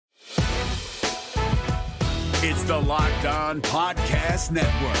It's the Locked On Podcast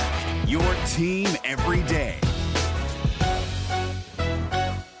Network, your team every day.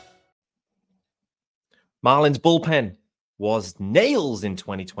 Marlins bullpen was nails in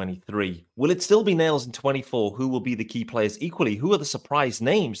 2023. Will it still be nails in 24? Who will be the key players equally? Who are the surprise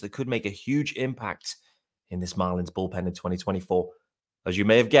names that could make a huge impact in this Marlins bullpen in 2024? As you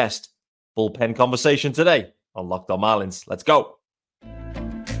may have guessed, bullpen conversation today on Locked On Marlins. Let's go.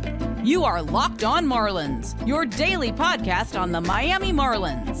 You are Locked On Marlins, your daily podcast on the Miami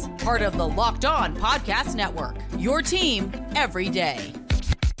Marlins. Part of the Locked On Podcast Network, your team every day.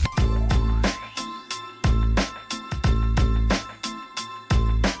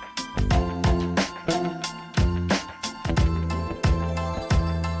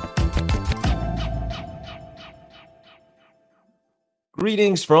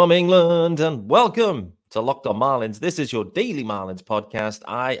 Greetings from England and welcome to Locked On Marlins. This is your daily Marlins podcast.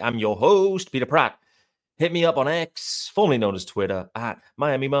 I am your host, Peter Pratt. Hit me up on X, formerly known as Twitter, at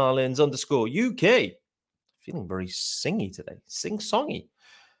Miami Marlins_UK. Feeling very singy today, sing-songy.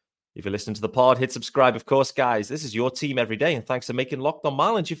 If you're listening to the pod, hit subscribe, of course, guys. This is your team every day, and thanks for making Locked On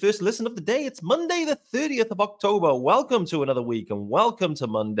Marlins your first listen of the day. It's Monday, the 30th of October. Welcome to another week, and welcome to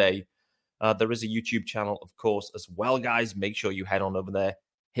Monday. There is a YouTube channel, of course, as well, guys. Make sure you head on over there.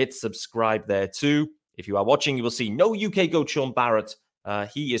 Hit subscribe there, too. If you are watching, you will see no UK GOAT Sean Barrett.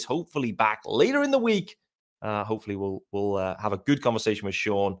 He is hopefully back later in the week. Hopefully, we'll have a good conversation with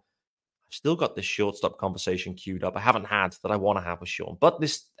Sean. I've still got this shortstop conversation queued up. I haven't had that I want to have with Sean. But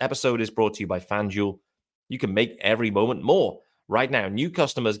this episode is brought to you by FanDuel. You can make every moment more. Right now, new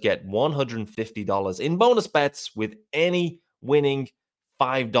customers get $150 in bonus bets with any winning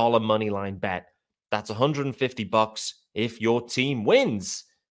 $5 moneyline bet. That's $150 if your team wins.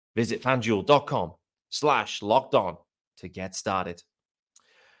 Visit FanDuel.com/lockedon to get started.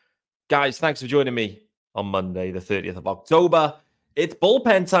 Guys, thanks for joining me on Monday, the 30th of October. It's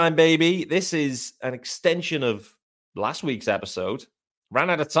bullpen time, baby. This is an extension of last week's episode. Ran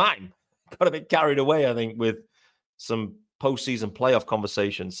out of time. Got a bit carried away, I think, with some postseason playoff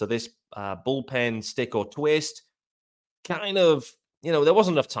conversations. So this bullpen stick or twist kind of, there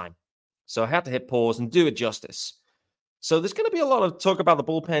wasn't enough time. So I had to hit pause and do it justice. So there's going to be a lot of talk about the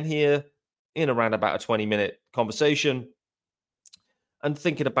bullpen here in around about a 20-minute conversation and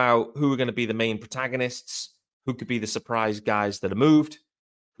thinking about who are going to be the main protagonists, who could be the surprise guys that are moved,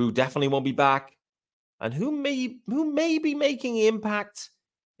 who definitely won't be back, and who may be making impact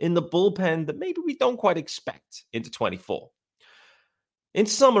in the bullpen that maybe we don't quite expect into 24. In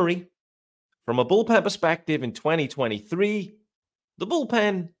summary, from a bullpen perspective in 2023, the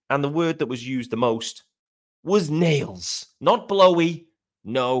bullpen, and the word that was used the most, was nails. Not blowy.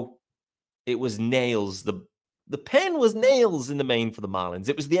 No, it was nails. The pen was nails in the main for the Marlins.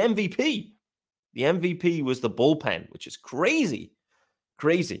 It was the MVP. The MVP was the bullpen, which is crazy.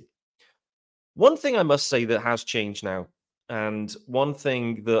 Crazy. One thing I must say that has changed now, and one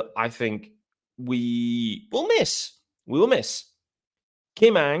thing that I think we will miss.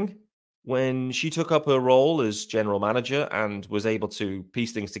 Kim Ang, when she took up her role as general manager and was able to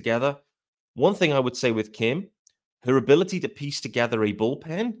piece things together, one thing I would say with Kim, her ability to piece together a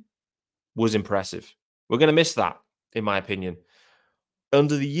bullpen was impressive. We're going to miss that, in my opinion.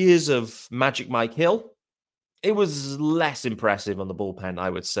 Under the years of Magic Mike Hill, it was less impressive on the bullpen, I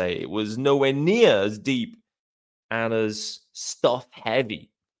would say. It was nowhere near as deep and as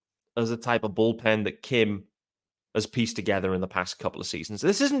stuff-heavy as the type of bullpen that Kim has pieced together in the past couple of seasons.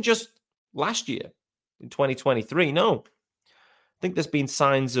 This isn't just last year, in 2023. No. I think there's been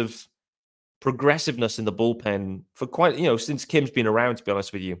signs of progressiveness in the bullpen for quite, since Kim's been around, to be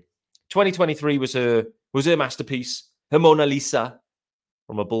honest with you. 2023 was her masterpiece, her Mona Lisa,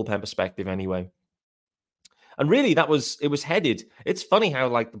 from a bullpen perspective anyway. And really, it was headed. It's funny how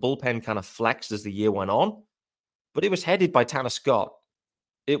the bullpen kind of flexed as the year went on, but it was headed by Tanner Scott.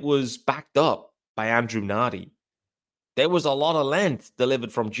 It was backed up by Andrew Nardi. There was a lot of length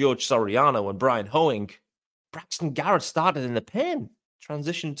delivered from George Soriano and Brian Hoeing. Braxton Garrett started in the pen,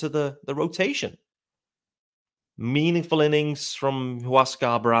 transitioned to the rotation. Meaningful innings from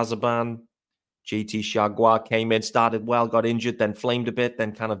Huascar Brazaban. JT Chagua came in, started well, got injured, then flamed a bit,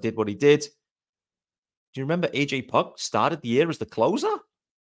 then kind of did what he did. Do you remember AJ Puck started the year as the closer?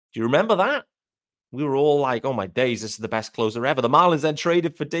 Do you remember that? We were all like, oh my days, this is the best closer ever. The Marlins then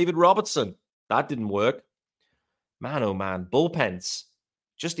traded for David Robertson. That didn't work. Man, oh man, bullpens.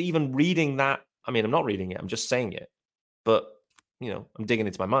 Just even reading that, I'm not reading it, I'm just saying it. But, I'm digging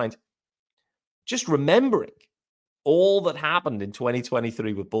into my mind. Just remembering all that happened in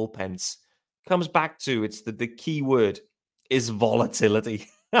 2023 with bullpens comes back to, it's the key word is volatility.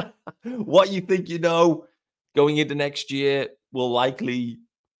 What you think you know going into next year will likely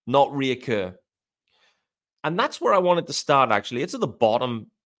not reoccur. And that's where I wanted to start, actually. It's at the bottom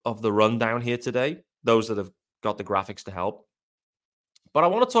of the rundown here today, those that have got the graphics to help. But I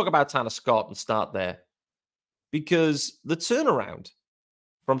want to talk about Tanner Scott and start there, because the turnaround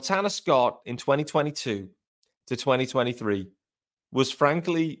from Tanner Scott in 2022 to 2023 was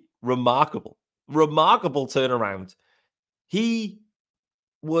frankly remarkable. Remarkable turnaround. He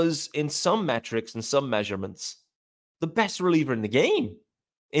was, in some metrics and some measurements, the best reliever in the game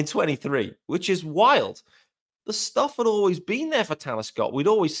in 23, which is wild. The stuff had always been there for Tanner Scott. We'd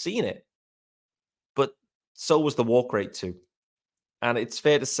always seen it. But so was the walk rate too. And it's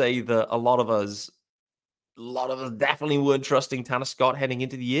fair to say that a lot of us definitely weren't trusting Tanner Scott heading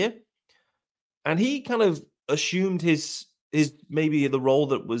into the year. And he kind of assumed his maybe the role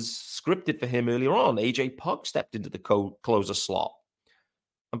that was scripted for him earlier on. AJ Puk stepped into the closer slot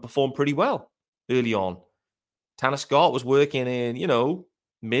and performed pretty well early on. Tanner Scott was working in,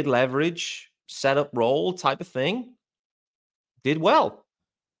 mid-leverage, setup role type of thing. Did well.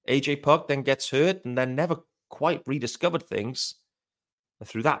 AJ Puk then gets hurt and then never quite rediscovered things. And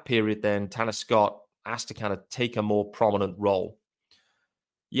through that period, then Tanner Scott has to kind of take a more prominent role.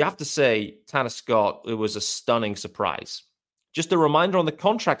 You have to say, Tanner Scott, it was a stunning surprise. Just a reminder on the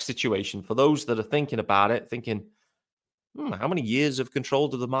contract situation for those that are thinking about it, thinking, how many years of control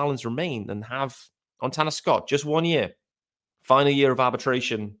do the Marlins remain and have on Tanner Scott? Just 1 year. Final year of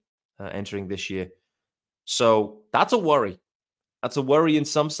arbitration entering this year. So that's a worry. That's a worry in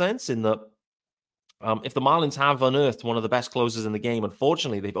some sense, in that if the Marlins have unearthed one of the best closers in the game,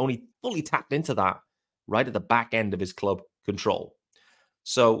 unfortunately, they've only fully tapped into that right at the back end of his club control.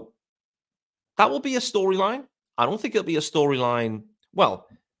 So that will be a storyline. I don't think it'll be a storyline. Well,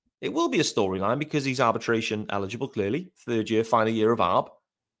 it will be a storyline because he's arbitration eligible, clearly. Third year, final year of ARB.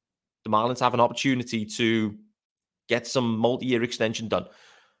 The Marlins have an opportunity to get some multi-year extension done.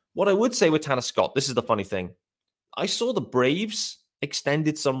 What I would say with Tanner Scott, this is the funny thing. I saw the Braves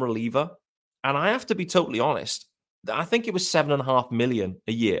extended some reliever, and I have to be totally honest. I think it was $7.5 million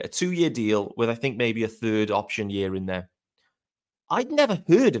a year, a 2-year deal with, I think, maybe a third option year in there. I'd never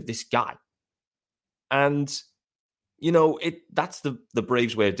heard of this guy. And, that's the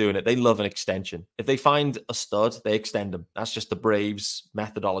Braves way of doing it. They love an extension. If they find a stud, they extend them. That's just the Braves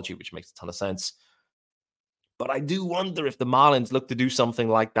methodology, which makes a ton of sense. But I do wonder if the Marlins look to do something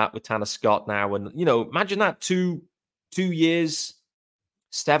like that with Tanner Scott now. And, imagine that 2 years,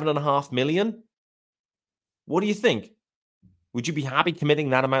 $7.5 million. What do you think? Would you be happy committing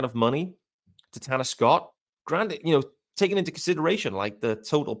that amount of money to Tanner Scott? Granted, taking into consideration, like the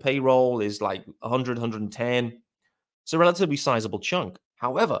total payroll is like 100, 110. It's a relatively sizable chunk.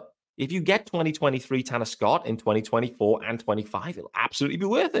 However, if you get 2023 Tanner Scott in 2024 and 25, it'll absolutely be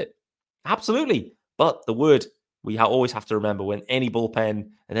worth it. Absolutely. But the word we always have to remember when any bullpen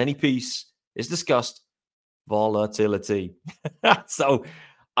and any piece is discussed, volatility. So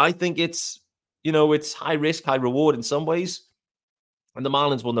I think it's high risk, high reward in some ways. And the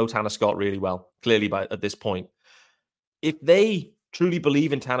Marlins will know Tanner Scott really well, clearly at this point. If they truly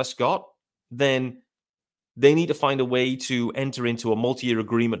believe in Tanner Scott, then they need to find a way to enter into a multi-year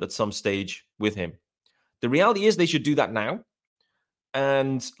agreement at some stage with him. The reality is they should do that now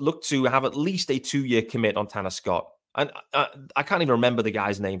and look to have at least a 2-year commit on Tanner Scott. And I can't even remember the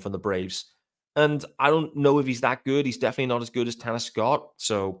guy's name from the Braves. And I don't know if he's that good. He's definitely not as good as Tanner Scott.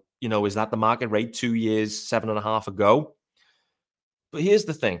 So, is that the market rate 2 years, 7.5 ago? But here's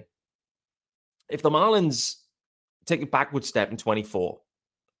the thing. If the Marlins take a backward step in 24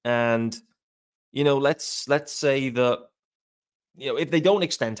 and, let's say that, if they don't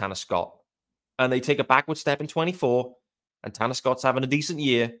extend Tanner Scott and they take a backward step in 24 and Tanner Scott's having a decent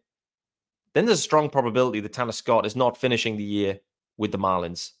year, then there's a strong probability that Tanner Scott is not finishing the year with the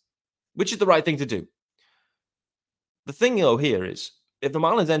Marlins, which is the right thing to do. The thing, here is, if the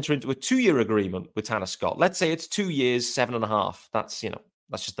Marlins enter into a 2-year agreement with Tanner Scott, let's say it's 2 years, 7.5. That's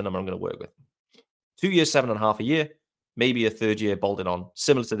just the number I'm going to work with. 2 years, 7.5 a year, maybe a third year bolted on,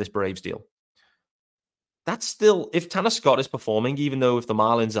 similar to this Braves deal. That's still, if Tanner Scott is performing, even though if the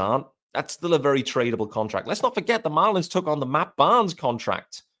Marlins aren't, that's still a very tradable contract. Let's not forget the Marlins took on the Matt Barnes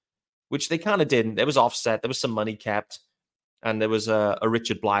contract, which they kind of didn't. There was offset. There was some money kept. And there was a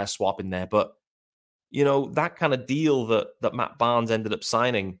Richard Blyer swap in there. But, that kind of deal that Matt Barnes ended up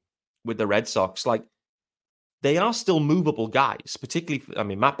signing with the Red Sox, like, they are still movable guys,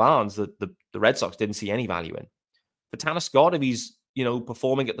 particularly, Matt Barnes, the Red Sox didn't see any value in. For Tanner Scott, if he's,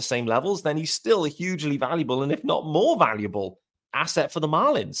 performing at the same levels, then he's still a hugely valuable and if not more valuable asset for the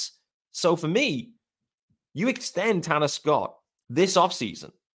Marlins. So for me, you extend Tanner Scott this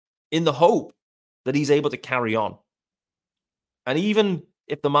offseason in the hope that he's able to carry on. And even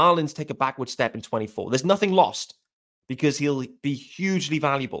if the Marlins take a backward step in 24, there's nothing lost because he'll be hugely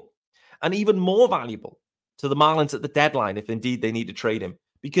valuable and even more valuable to the Marlins at the deadline if indeed they need to trade him,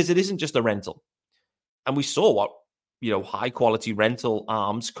 because it isn't just a rental. And we saw what, high quality rental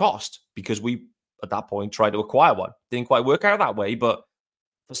arms cost because we, at that point, tried to acquire one. Didn't quite work out that way, but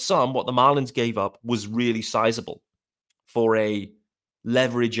for some, what the Marlins gave up was really sizable for a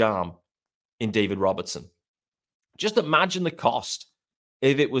leverage arm in David Robertson. Just imagine the cost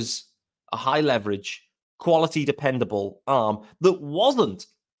if it was a high leverage, quality dependable arm that wasn't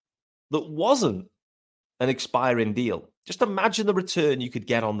an expiring deal. Just imagine the return you could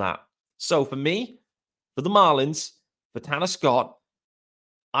get on that. So for me, for the Marlins, for Tanner Scott,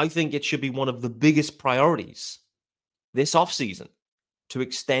 I think it should be one of the biggest priorities this offseason to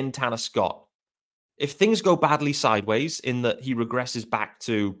extend Tanner Scott. If things go badly sideways in that he regresses back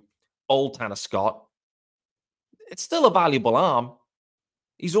to old Tanner Scott, it's still a valuable arm.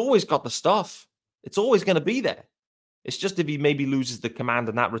 He's always got the stuff. It's always going to be there. It's just if he maybe loses the command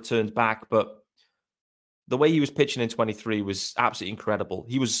and that returns back. But the way he was pitching in 23 was absolutely incredible.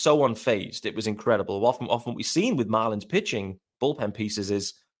 He was so unfazed. It was incredible. Often what we've seen with Marlins pitching bullpen pieces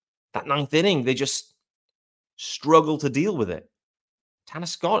is that ninth inning, they just struggle to deal with it. Tanner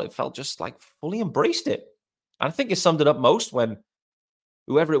Scott, it felt just like fully embraced it. And I think it summed it up most when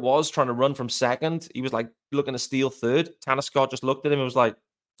whoever it was trying to run from second, he was like looking to steal third. Tanner Scott just looked at him and was like,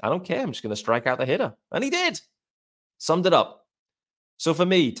 I don't care. I'm just going to strike out the hitter. And he did. Summed it up. So for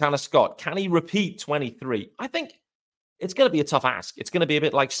me, Tanner Scott, can he repeat 23? I think it's going to be a tough ask. It's going to be a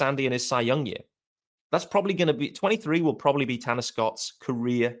bit like Sandy in his Cy Young year. That's probably going to be, 23 will probably be Tanner Scott's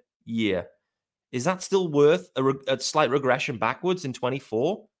career year. Is that still worth a slight regression backwards in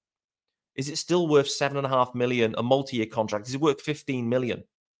 24? Is it still worth $7.5 million, a multi-year contract? Is it worth $15 million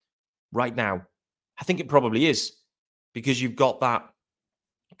right now? I think it probably is, because you've got that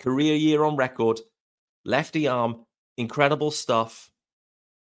career year on record, lefty arm, incredible stuff.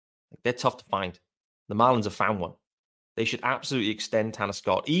 They're tough to find. The Marlins have found one. They should absolutely extend Tanner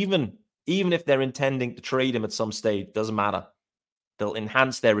Scott, even if they're intending to trade him at some stage. Doesn't matter. They'll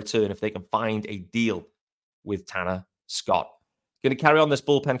enhance their return if they can find a deal with Tanner Scott. Going to carry on this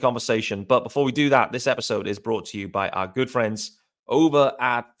bullpen conversation, but before we do that, this episode is brought to you by our good friends over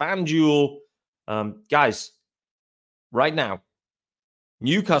at FanDuel. Guys, right now,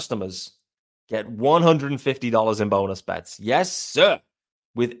 new customers get $150 in bonus bets. Yes, sir.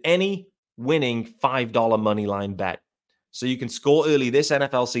 With any winning $5 moneyline bet. So you can score early this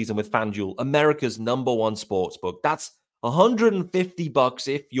NFL season with FanDuel, America's #1 sportsbook. That's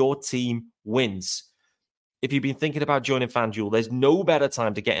 $150 if your team wins. If you've been thinking about joining FanDuel, there's no better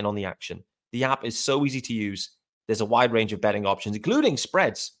time to get in on the action. The app is so easy to use. There's a wide range of betting options, including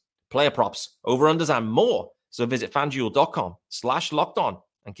spreads, player props, over-unders, and more. So visit FanDuel.com/lockedon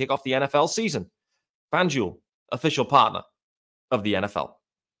and kick off the NFL season. FanDuel, official partner of the NFL.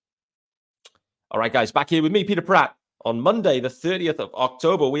 All right, guys, back here with me, Peter Pratt. On Monday, the 30th of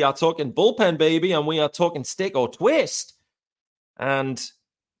October, we are talking bullpen, baby, and we are talking stick or twist. And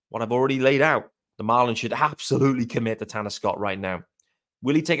what I've already laid out, the Marlins should absolutely commit to Tanner Scott right now.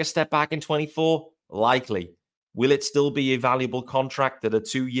 Will he take a step back in 24? Likely. Will it still be a valuable contract at a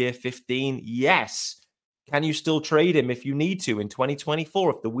 2-year 15? Yes. Can you still trade him if you need to in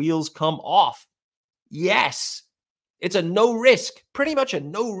 2024 if the wheels come off? Yes. It's a no risk, pretty much a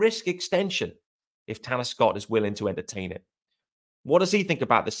no risk extension if Tanner Scott is willing to entertain it. What does he think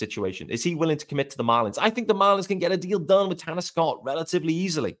about this situation? Is he willing to commit to the Marlins? I think the Marlins can get a deal done with Tanner Scott relatively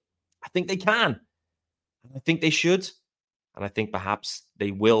easily. I think they can. I think they should. And I think perhaps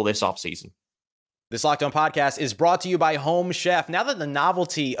they will this offseason. This Locked On podcast is brought to you by Home Chef. Now that the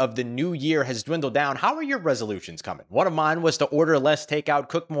novelty of the new year has dwindled down, how are your resolutions coming? One of mine was to order less takeout,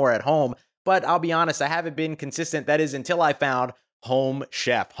 cook more at home. But I'll be honest, I haven't been consistent. That is until I found Home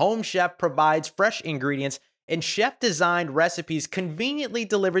Chef. Home Chef provides fresh ingredients and chef-designed recipes conveniently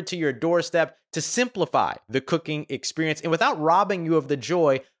delivered to your doorstep to simplify the cooking experience and without robbing you of the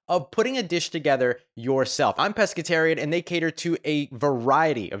joy of putting a dish together yourself. I'm pescatarian and they cater to a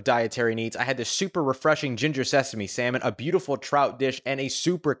variety of dietary needs. I had this super refreshing ginger sesame salmon, a beautiful trout dish, and a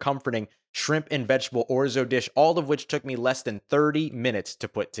super comforting shrimp and vegetable orzo dish, all of which took me less than 30 minutes to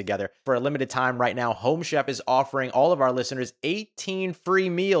put together. For a limited time right now, Home Chef is offering all of our listeners 18 free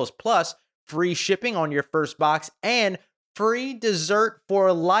meals plus free shipping on your first box and free dessert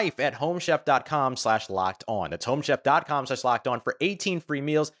for life at homechef.com/lockedon. That's homechef.com/lockedon for 18 free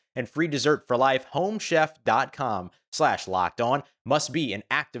meals and free dessert for life. Homechef.com/lockedon. Must be an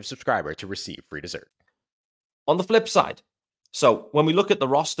active subscriber to receive free dessert. On the flip side, So when we look at the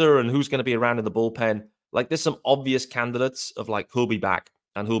roster and who's going to be around in the bullpen, like there's some obvious candidates of like who'll be back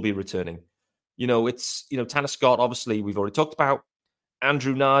and who'll be returning. It's, Tanner Scott, obviously, we've already talked about.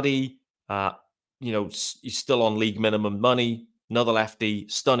 Andrew Nardi, he's still on league minimum money. Another lefty,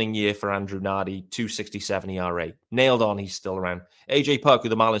 stunning year for Andrew Nardi, 2.67 ERA. Nailed on, he's still around. AJ Puk, who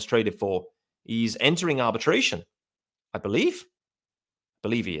the Marlins traded for, he's entering arbitration, I believe.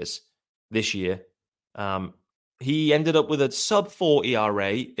 He is this year. He ended up with a sub-4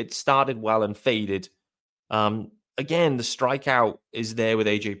 ERA. It started well and faded. Again, the strikeout is there with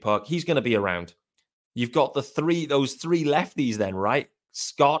AJ Puk. He's going to be around. You've got those three lefties then, right?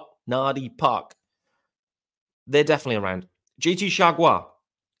 Scott, Nardi, Puk. They're definitely around. JT Chargois,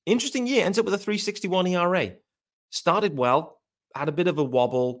 interesting year, ends up with a 3.61 ERA. Started well, had a bit of a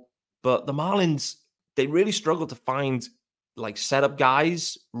wobble, but the Marlins, they really struggled to find like setup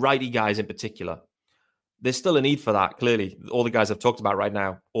guys, righty guys in particular. There's still a need for that, clearly. All the guys I've talked about right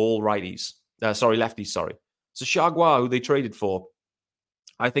now, all righties. Lefties, sorry. So Chargois, who they traded for,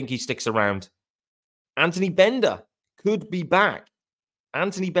 I think he sticks around. Anthony Bender could be back.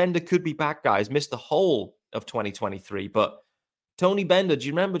 Guys. Missed the whole of 2023. But Tony Bender, do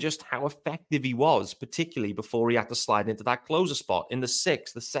you remember just how effective he was, particularly before he had to slide into that closer spot in the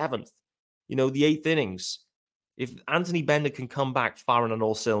 6th, the 7th, the 8th innings? If Anthony Bender can come back firing on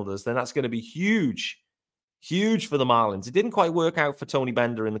all cylinders, then that's going to be huge. Huge for the Marlins. It didn't quite work out for Tony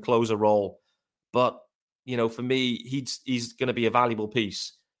Bender in the closer role. But, for me, he's going to be a valuable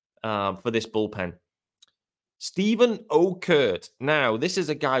piece for this bullpen. Stephen Okert. Now, this is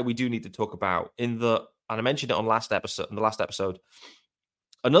a guy we do need to talk about and I mentioned it in the last episode.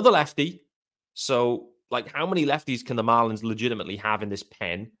 Another lefty. So, how many lefties can the Marlins legitimately have in this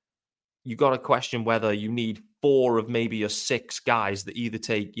pen? You got to question whether you need 4 of maybe a 6 guys that either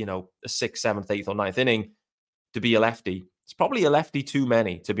take, a 6th, 7th, 8th, or 9th inning to be a lefty. It's probably a lefty too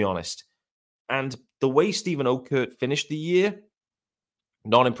many, to be honest. And the way Stephen Okert finished the year,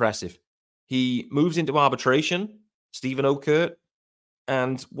 not impressive. He moves into arbitration, Stephen Okert,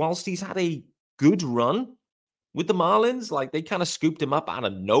 and whilst he's had a good run with the Marlins, they kind of scooped him up out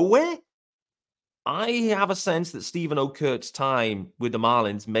of nowhere, I have a sense that Stephen Okert's time with the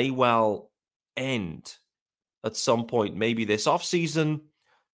Marlins may well end at some point, maybe this offseason,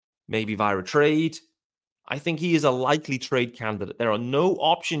 maybe via trade. I think he is a likely trade candidate. There are no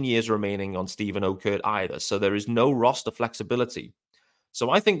option years remaining on Stephen Okert either, so there is no roster flexibility. So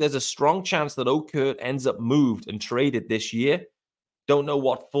I think there's a strong chance that Okert ends up moved and traded this year. Don't know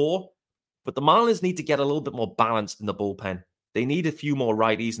what for, but the Marlins need to get a little bit more balanced in the bullpen. They need a few more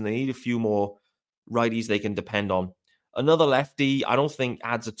righties, and they need a few more righties they can depend on. Another lefty, I don't think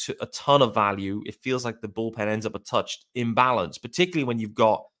adds a ton of value. It feels like the bullpen ends up a touch imbalanced, particularly when you've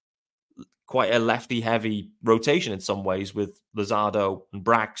got quite a lefty-heavy rotation in some ways with Luzardo and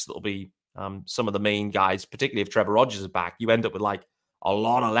Brax. That'll be some of the main guys, particularly if Trevor Rogers is back. You end up with a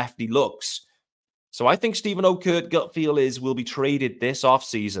lot of lefty looks. So I think Stephen Okert, gut feel is, will be traded this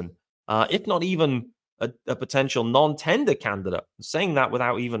offseason, if not even a potential non-tender candidate. I'm saying that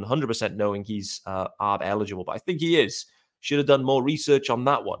without even 100% knowing he's ARB eligible, but I think he is. Should have done more research on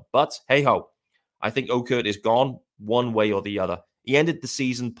that one. But hey-ho, I think Okert is gone one way or the other. He ended the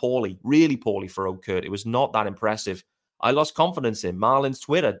season poorly, really poorly for Okert. It was not that impressive. I lost confidence in him. Marlins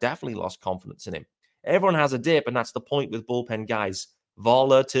Twitter definitely lost confidence in him. Everyone has a dip, and that's the point with bullpen guys.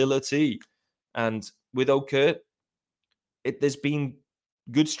 Volatility. And with Okert, there's been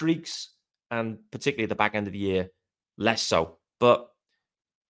good streaks, and particularly at the back end of the year, less so. But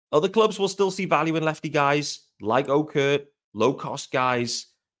other clubs will still see value in lefty guys like Okert, low-cost guys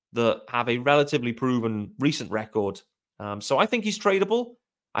that have a relatively proven recent record. So I think he's tradable.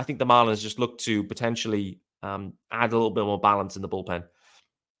 I think the Marlins just look to potentially add a little bit more balance in the bullpen.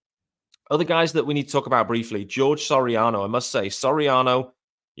 Other guys that we need to talk about briefly, George Soriano. I must say, Soriano,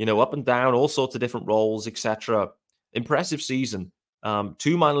 up and down, all sorts of different roles, etc. Impressive season.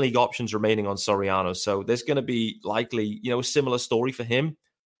 2 minor league options remaining on Soriano. So there's going to be likely, a similar story for him,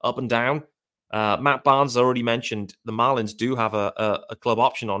 up and down. Matt Barnes already mentioned the Marlins do have a club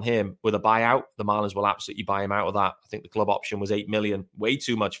option on him with a buyout. The Marlins will absolutely buy him out of that. I think the club option was $8 million, way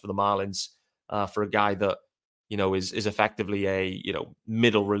too much for the Marlins for a guy that, is effectively a,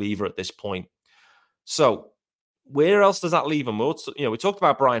 middle reliever at this point. So where else does that leave him? Well, we talked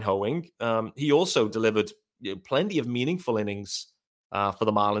about Brian Hoeing. He also delivered plenty of meaningful innings for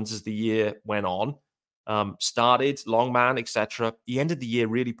the Marlins as the year went on. Started, long man, etc. He ended the year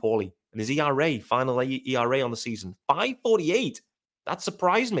really poorly. And his final ERA on the season, 5.48. That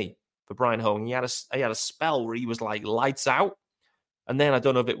surprised me for Brian Hoeing. He had a spell where he was lights out. And then I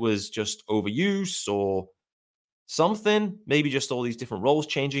don't know if it was just overuse or something, maybe just all these different roles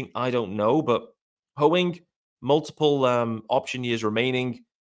changing. I don't know, but Hoeing, multiple option years remaining.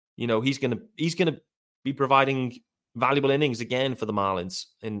 He's gonna be providing valuable innings again for the Marlins,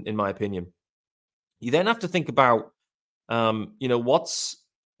 in my opinion. You then have to think about, what's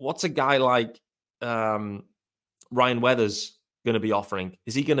a guy like Ryan Weathers going to be offering?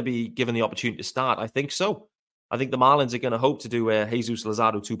 Is he going to be given the opportunity to start? I think so. I think the Marlins are going to hope to do a Jesus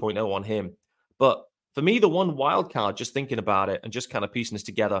Luzardo 2.0 on him. But for me, the one wild card, just thinking about it and just kind of piecing this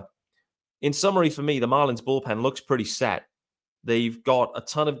together, in summary, for me, the Marlins bullpen looks pretty set. They've got a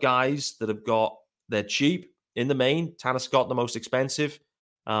ton of guys they're cheap in the main. Tanner Scott, the most expensive.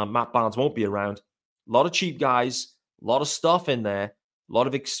 Matt Barnes won't be around. A lot of cheap guys, a lot of stuff in there, a lot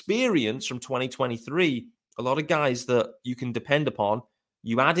of experience from 2023, a lot of guys that you can depend upon.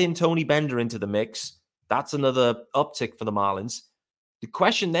 You add in Tony Bender into the mix, that's another uptick for the Marlins. The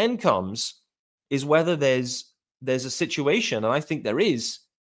question then comes is whether there's a situation, and I think there is,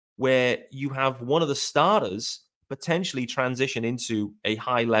 where you have one of the starters potentially transition into a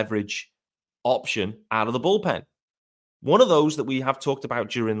high leverage option out of the bullpen. One of those that we have talked about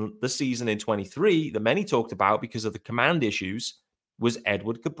during the season in 23, that many talked about because of the command issues, was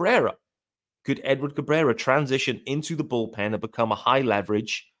Edward Cabrera. Could Edward Cabrera transition into the bullpen and become a high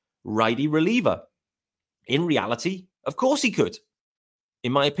leverage righty reliever? In reality, of course he could.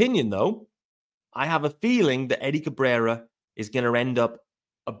 In my opinion, though, I have a feeling that Eddie Cabrera is going to end up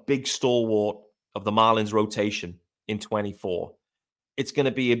a big stalwart of the Marlins rotation in 24. It's going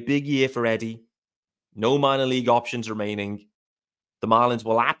to be a big year for Eddie. No minor league options remaining. The Marlins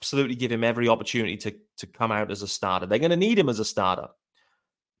will absolutely give him every opportunity to come out as a starter. They're going to need him as a starter.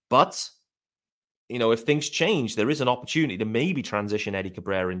 But, if things change, there is an opportunity to maybe transition Eddie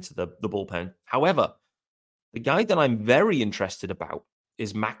Cabrera into the bullpen. However, the guy that I'm very interested about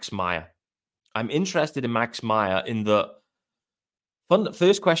is Max Meyer. I'm interested in Max Meyer in the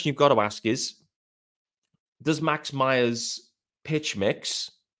first question you've got to ask is, does Max Meyer's pitch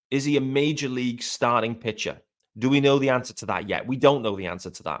mix, is he a major league starting pitcher? Do we know the answer to that yet? We don't know the answer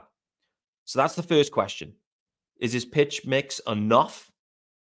to that. So that's the first question. Is his pitch mix enough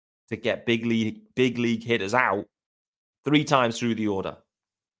to get big league hitters out 3 times through the order?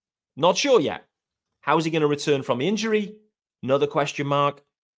 Not sure yet. How is he going to return from injury? Another question mark.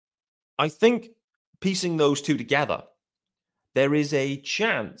 I think piecing those two together, there is a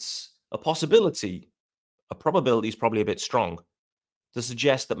chance, a possibility, a probability is probably a bit strong, to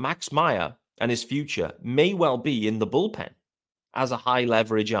suggest that Max Meyer and his future may well be in the bullpen as a high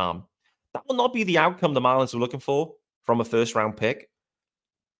leverage arm. That will not be the outcome the Marlins are looking for from a first round pick.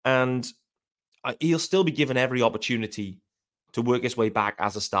 And he'll still be given every opportunity to work his way back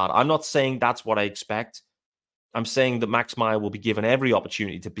as a starter. I'm not saying that's what I expect. I'm saying that Max Meyer will be given every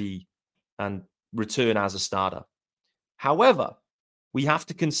opportunity to be and return as a starter. However, we have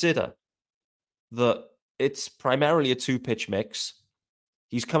to consider that it's primarily a 2-pitch mix.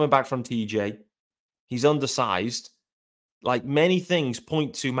 He's coming back from TJ. He's undersized. Like, many things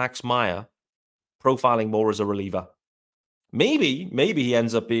point to Max Meyer profiling more as a reliever. Maybe he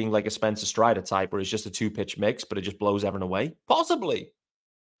ends up being like a Spencer Strider type where it's just a 2-pitch mix, but it just blows everyone away. Possibly.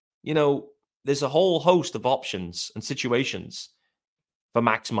 There's a whole host of options and situations for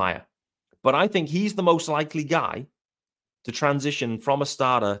Max Meyer. But I think he's the most likely guy to transition from a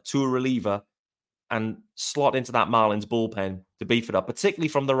starter to a reliever and slot into that Marlins bullpen to beef it up, particularly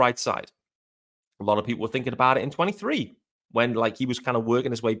from the right side. A lot of people were thinking about it in 23 when he was kind of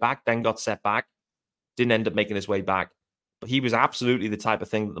working his way back, then got set back, didn't end up making his way back. But he was absolutely the type of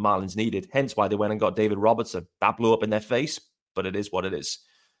thing that the Marlins needed, hence why they went and got David Robertson. That blew up in their face, but it is what it is.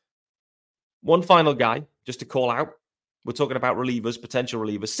 One final guy, just to call out. We're talking about relievers, potential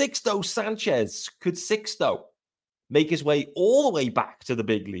relievers. Sixto Sanchez. Could Sixto make his way all the way back to the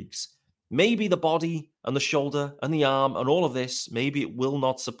big leagues? Maybe the body and the shoulder and the arm and all of this, maybe it will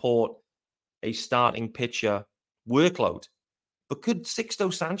not support a starting pitcher workload. But could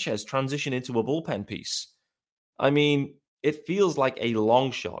Sixto Sanchez transition into a bullpen piece? I mean, it feels like a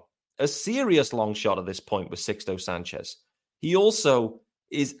long shot, a serious long shot at this point with Sixto Sanchez. He also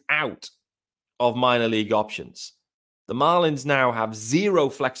is out of minor league options. The Marlins now have zero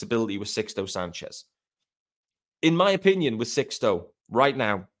flexibility with Sixto Sanchez. In my opinion, with Sixto, right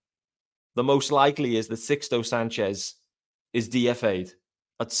now, the most likely is that Sixto Sanchez is DFA'd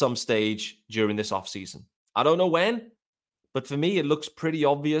at some stage during this offseason. I don't know when, but for me, it looks pretty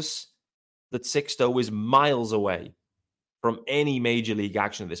obvious that Sixto is miles away from any major league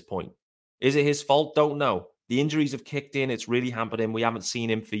action at this point. Is it his fault? Don't know. The injuries have kicked in. It's really hampered him. We haven't seen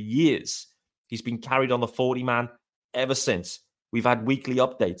him for years. He's been carried on the 40-man ever since. We've had weekly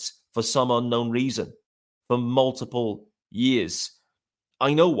updates for some unknown reason. for multiple years.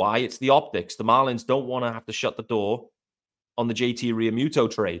 I know why. It's the optics. The Marlins don't want to have to shut the door on the JT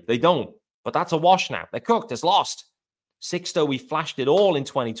Realmuto trade. They don't. But that's a wash now. They're cooked. It's lost. Sixto, we flashed it all in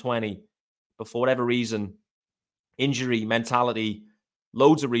 2020. But for whatever reason, injury, mentality,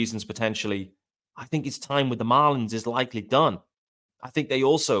 loads of reasons potentially, I think his time with the Marlins is likely done. I think they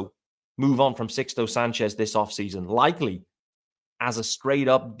also move on from Sixto Sanchez this offseason, likely as a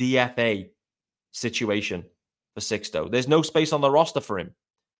straight-up DFA situation for Sixto. There's no space on the roster for him.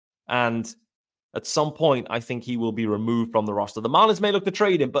 And at some point, I think he will be removed from the roster. The Marlins may look to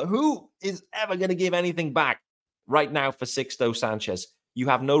trade him, but who is ever going to give anything back right now for Sixto Sanchez? You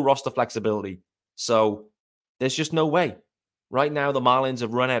have no roster flexibility. So there's just no way. Right now, the Marlins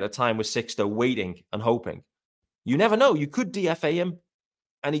have run out of time with Sixto waiting and hoping. You never know. You could DFA him,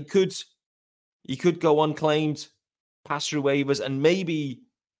 and he could go unclaimed, pass through waivers, and maybe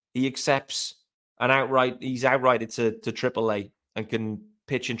he accepts he's outrighted to AAA and can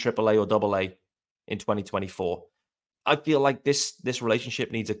pitch in AAA or AA in 2024. I feel like this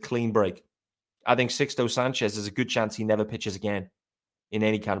relationship needs a clean break. I think Sixto Sanchez is a good chance he never pitches again in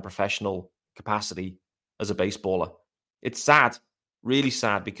any kind of professional capacity as a baseballer. It's sad, really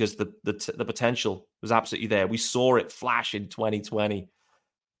sad, because the potential was absolutely there. We saw it flash in 2020,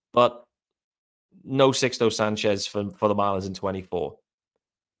 but no Sixto Sanchez for the Marlins in 24.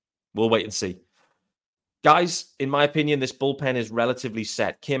 We'll wait and see. Guys, in my opinion, this bullpen is relatively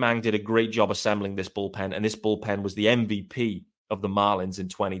set. Kim Ang did a great job assembling this bullpen, and this bullpen was the MVP of the Marlins in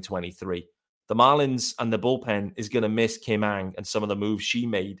 2023. The Marlins and the bullpen is going to miss Kim Ang and some of the moves she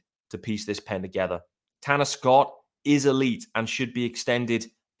made to piece this pen together. Tanner Scott is elite and should be extended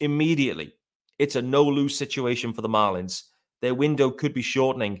immediately. It's a no-lose situation for the Marlins. Their window could be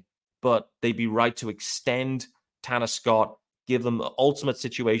shortening, but they'd be right to extend Tanner Scott, give them the ultimate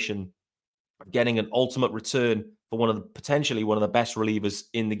situation of getting an ultimate return for potentially one of the best relievers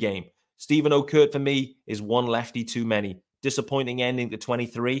in the game. Stephen O'Kurt, for me, is one lefty too many. Disappointing ending to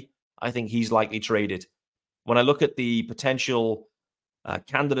 23. I think he's likely traded. When I look at the potential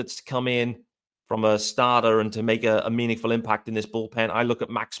candidates to come in from a starter and to make a meaningful impact in this bullpen, I look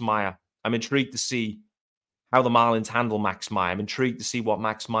at Max Meyer. I'm intrigued to see how the Marlins handle Max Meyer. I'm intrigued to see what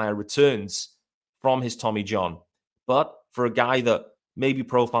Max Meyer returns from his Tommy John. But for a guy that maybe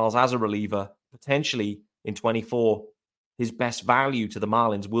profiles as a reliever, potentially in 24, his best value to the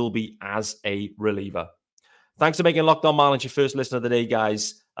Marlins will be as a reliever. Thanks for making Locked On Marlins your first listen of the day,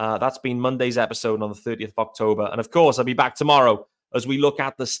 guys. That's been Monday's episode on the 30th of October. And of course, I'll be back tomorrow as we look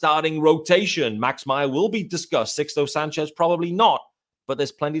at the starting rotation. Max Meyer will be discussed. Sixto Sanchez, probably not. But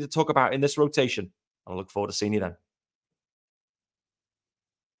there's plenty to talk about in this rotation. I look forward to seeing you then.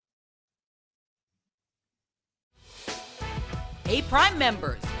 Hey, Prime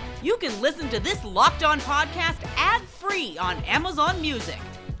members, you can listen to this Locked On podcast ad-free on Amazon Music.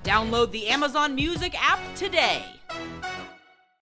 Download the Amazon Music app today.